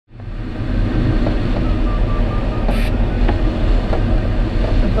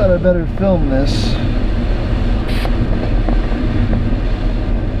thought I'd better film this.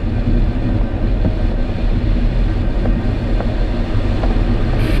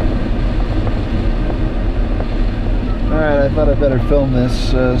 Alright, I thought I'd better film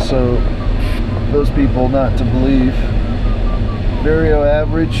this so those people not to believe. Vario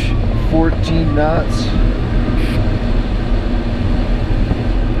average 14 knots.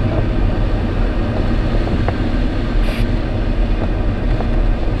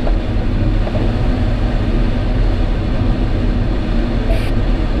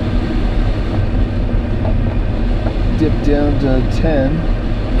 Dip down to 10,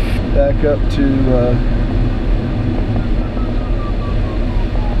 back up to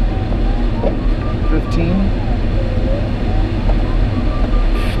 15.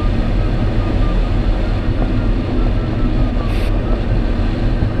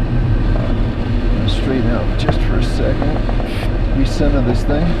 Straighten out just for a second. Recenter this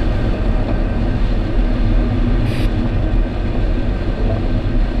thing.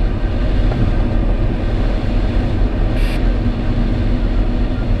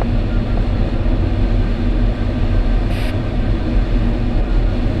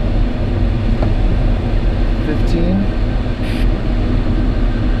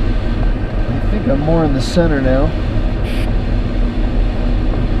 I think I'm more in the center now.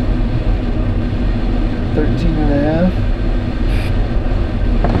 13 and a half.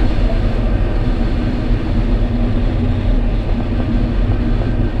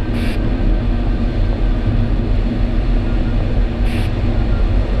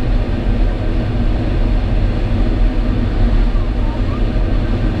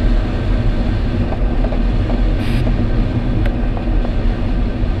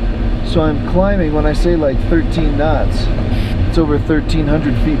 So I'm climbing, when I say like 13 knots, it's over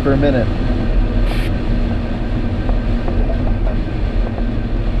 1,300 feet per minute.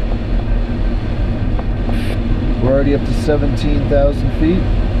 We're already up to 17,000 feet.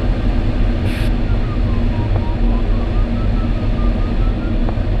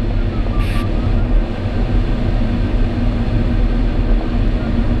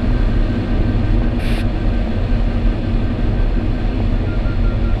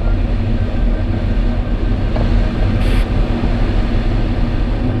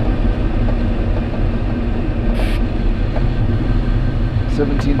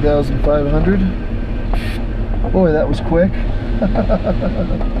 $17,500. Boy, that was quick.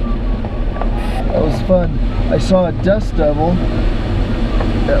 That was fun. I saw a dust devil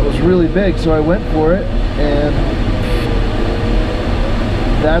that was really big, so I went for it, and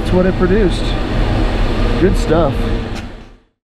that's what it produced. Good stuff.